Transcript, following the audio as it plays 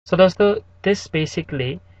सो दोस्तों, this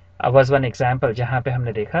basically was one example जहां पे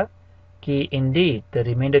हमने देखा कि indeed the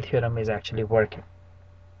remainder theorem is actually working.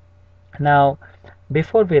 Now,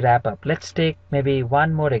 before we wrap up, let's take maybe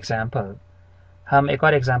one more example. हम एक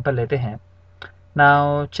और example लेते हैं.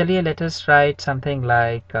 Now, चलिए let us write something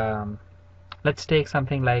like, let's take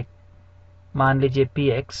something like, मान लीजिए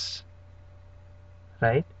px,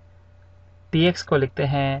 right? px को लिखते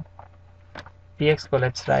हैं, px को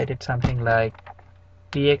let's write it something like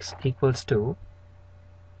px equals to,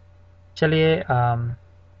 चलिए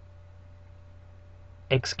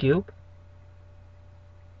x cube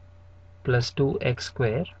plus 2x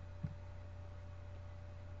square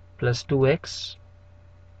plus 2x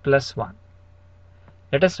plus 1.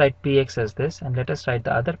 Let us write px as this, and let us write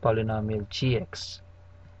the other polynomial gx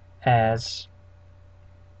as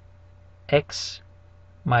x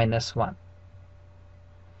minus 1.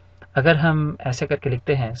 अगर हम ऐसे करके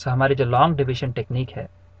लिखते हैं, so हमारी जो long division technique है,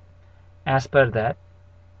 as per that,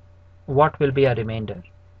 what will be our remainder?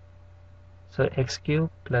 So x cube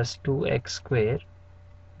plus 2x square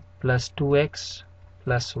plus 2x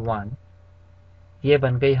plus 1, ये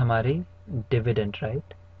बन गई हमारी dividend,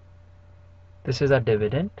 right? This is our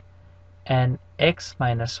dividend and x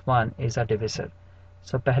minus 1 is our divisor.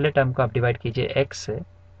 So पहले term को आप divide कीजिए x से,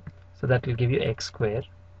 so that will give you x square.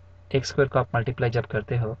 x square को आप मल्टीप्लाई जब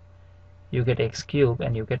करते हो, you get x cube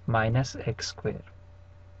and you get minus x square.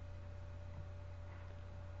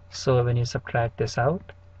 So when you subtract this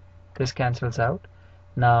out, this cancels out.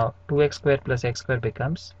 Now 2x square plus x square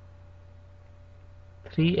becomes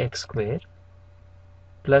 3x square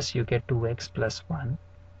plus you get 2x plus 1,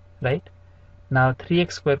 right? Now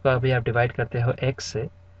 3x square को अभी आप divide करते हो x से,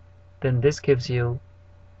 then this gives you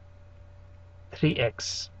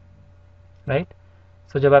 3x, right?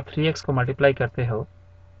 So जब आप 3x को multiply करते हो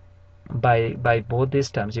by both these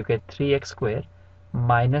terms, you get 3x square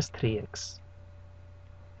minus 3x.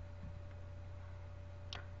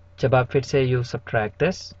 जब आप फिर से you subtract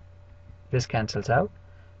this cancels out.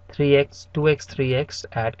 3x, 2x, 3x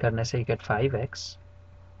add करने से you get 5x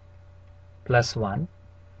plus 1.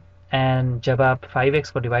 And जब आप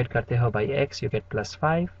 5x को डिवाइड करते हो by x, you get plus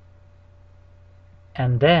 5.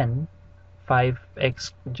 And then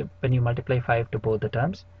 5x, when you multiply 5 to both the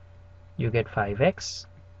terms, you get 5x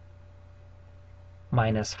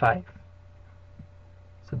minus 5.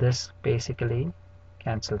 So this basically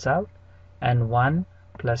cancels out, and 1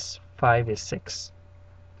 plus 5 is 6.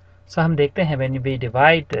 So हम देखते हैं when we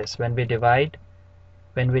divide this, when we divide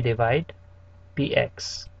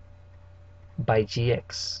px by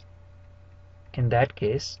gx, in that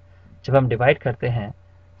case जब हम divide करते हैं,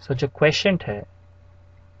 so जो quotient है,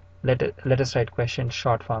 let us write quotient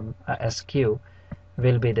short form as q,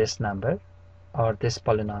 will be this number or this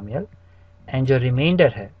polynomial, and जो remainder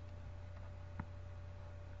है,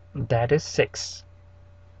 that is 6,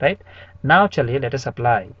 right? Now चलिए let us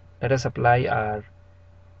apply our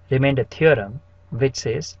remainder theorem, which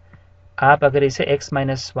says आप अगर इसे x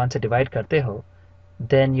minus 1 से divide करते हो,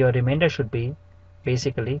 then your remainder should be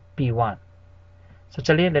basically p1. So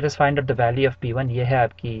चलिए let us find out the value of p1. ये है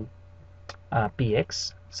आपकी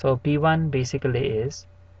px. So p1 basically is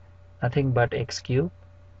nothing but x cube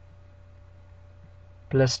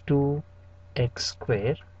plus 2x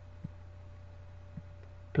square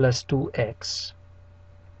plus 2x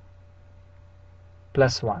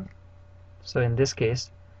plus 1. So in this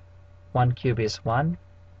case 1 cube is 1,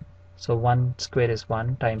 so 1 square is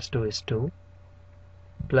 1 times 2 is 2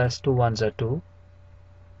 plus 2 ones are 2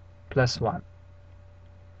 plus 1.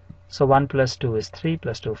 So 1 plus 2 is 3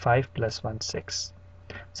 plus 2 5 plus 1 6.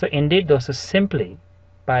 So indeed those are simply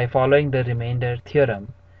by following the remainder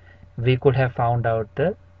theorem we could have found out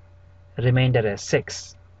the remainder as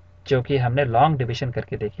 6, जो कि हमने long division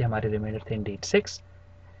करके देखी, हमारी remainder थी indeed 6.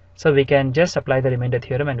 So we can just apply the remainder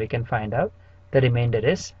theorem and we can find out the remainder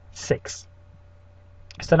is 6.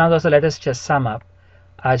 So now दोस्तों let us just sum up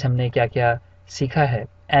आज हमने क्या क्या सीखा है,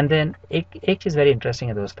 and then एक चीज़ very interesting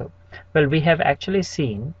है दोस्तों. Well, we have actually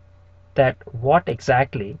seen that what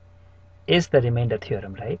exactly is the remainder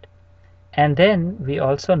theorem, right? And then we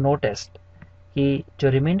also noticed कि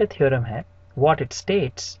जो remainder theorem है, what it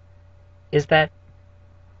states is that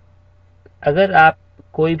अगर आप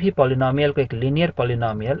कोई भी polynomial को एक linear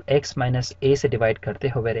polynomial x minus a से divide करते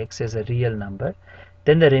हो, where x is a real number,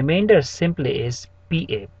 then the remainder simply is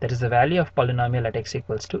pa, that is the value of polynomial at x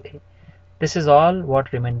equals to a. This is all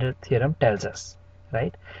what remainder theorem tells us,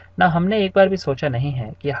 right? Now हमने एक बार भी सोचा नहीं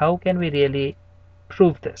है कि how can we really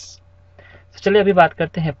prove this. So चलिए अभी बात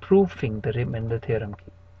करते हैं proving the remainder theorem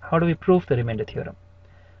की. How do we prove the remainder theorem?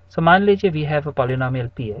 So मान लीजिए we have a polynomial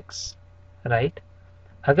px, right?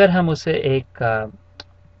 अगर हम उसे एक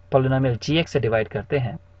polynomial gx से डिवाइड करते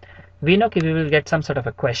हैं, we know कि we will get some sort of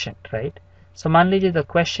a quotient, right? So मान लीजिए the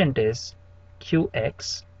quotient is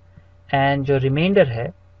qx and जो remainder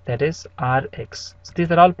है that is rx. So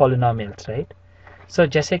these are all polynomials, right? So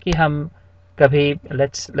जैसे कि हम कभी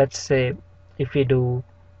let's say if we do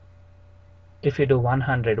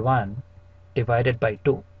 101 divided by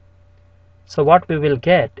 2, so what we will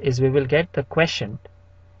get is we will get the quotient,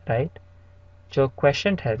 right? जो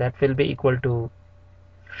quotient है that will be equal to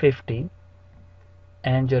 50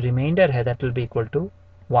 and जो remainder है that will be equal to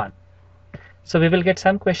 1. So we will get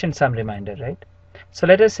some quotient, some remainder, right? So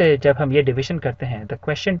let us say जब हम ये division करते हैं, the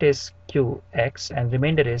quotient is qx and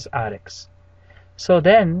remainder is rx. So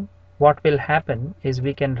then what will happen is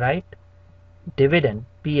we can write dividend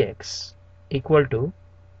px equal to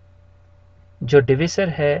जो divisor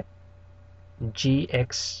है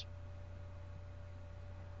gx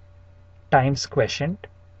times quotient,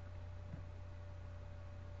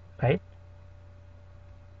 right,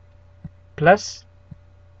 plus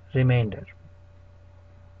remainder,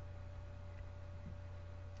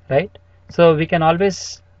 right? So we can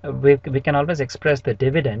always express the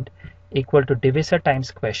dividend equal to divisor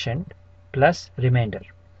times quotient plus remainder.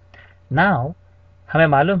 Now हमें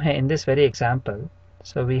मालूम है in this very example,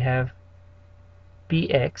 so we have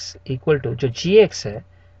px equal to जो gx है,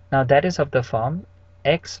 now that is of the form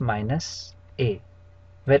x minus a,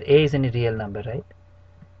 where a is any real number, right?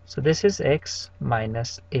 So this is x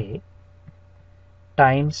minus a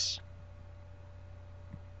times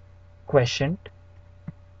quotient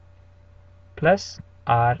plus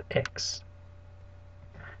rx.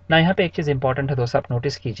 Now यहाँ पे एक चीज important है दोस्तों, आप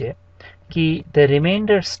notice कीजिए कि the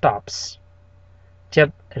remainder stops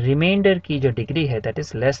जब remainder की जो डिग्री है that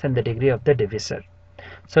is less than the degree of the divisor.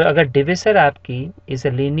 So अगर divisor आपकी is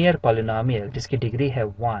a linear polynomial जिसकी डिग्री है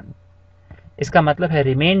 1, इसका मतलब है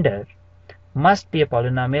remainder must be a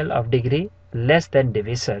polynomial of degree less than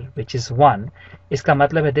divisor which is 1. इसका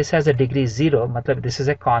मतलब है this has a degree 0, मतलब this is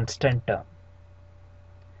a constant term.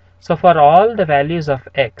 So for all the values of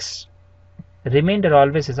x, remainder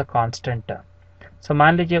always is a constant term. So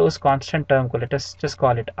मान लीजिए उस constant term को let us just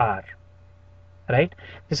call it r, right?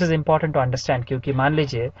 This is important to understand क्योंकि मान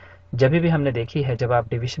लीजिए जब भी हमने देखी है जब आप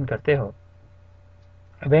division करते हो,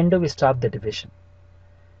 when do we stop the division?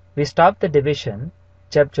 We stop the division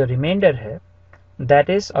जब जो remainder है that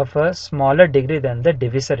is of a smaller degree than the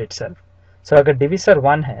divisor itself. So अगर divisor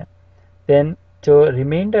 1 है then जो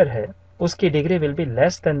remainder है उसकी degree will be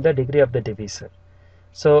less than the degree of the divisor.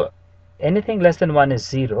 So anything less than 1 is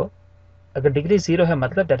 0. अगर degree 0 है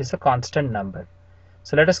मतलब that is a constant number.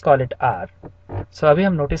 So let us call it r. So अभी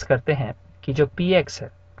हम notice करते हैं कि जो px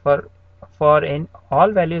है for in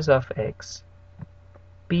all values of x,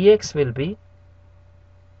 px will be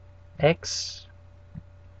x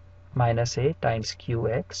minus a times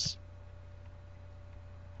qx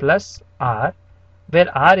plus r, where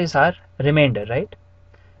r is our remainder, right?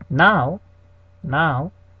 Now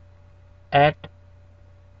at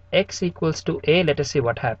x equals to a, let us see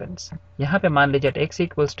what happens. यहाँ पे मान लीजिए at x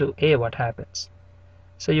equals to a, what happens?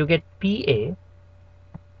 So you get pa,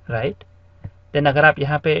 right? Then अगर आप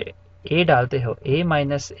यहाँ पे a डालते हो, a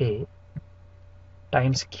minus a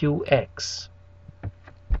times qx,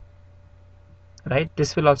 right?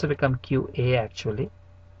 This will also become qa actually,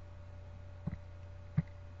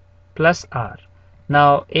 plus r.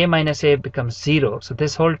 Now a minus a becomes 0, so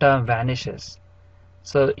this whole term vanishes.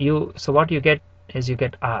 So what you get is you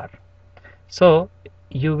get r. So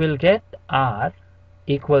you will get r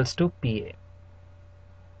equals to pa.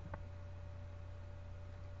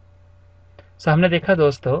 So हमने देखा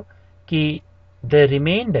दोस्तों कि the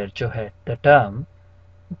remainder जो है the term,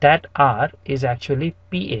 that r is actually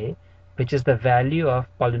pa, which is the value of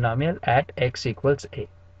polynomial at x equals a.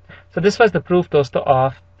 So this was the proof दोस्तों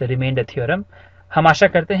of the remainder theorem. हम आशा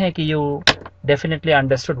करते हैं कि you definitely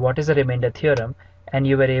understood what is the remainder theorem and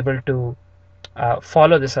you were able to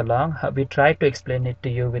follow this along. We tried to explain it to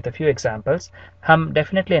you with a few examples. हम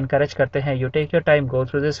definitely encourage करते हैं you take your time, go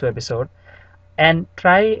through this webisode and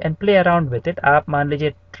try and play around with it. आप मान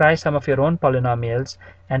लीजिए try some of your own polynomials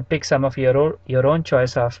and pick some of your own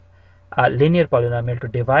choice of linear polynomial to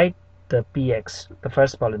divide the px, the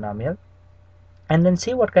first polynomial, and then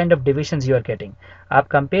see what kind of divisions you are getting. आप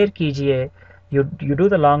compare कीजिए, you do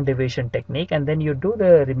the long division technique and then you do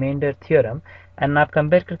the remainder theorem and आप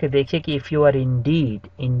compare करके देखिए कि if you are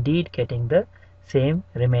indeed getting the same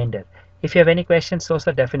remainder. If you have any questions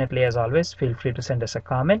also, definitely as always feel free to send us a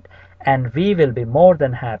comment and we will be more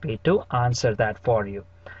than happy to answer that for you.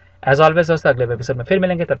 As always दोस्तों अगले episode में फिर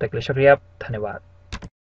मिलेंगे, तब तक के लिए शुक्रिया, धन्यवाद.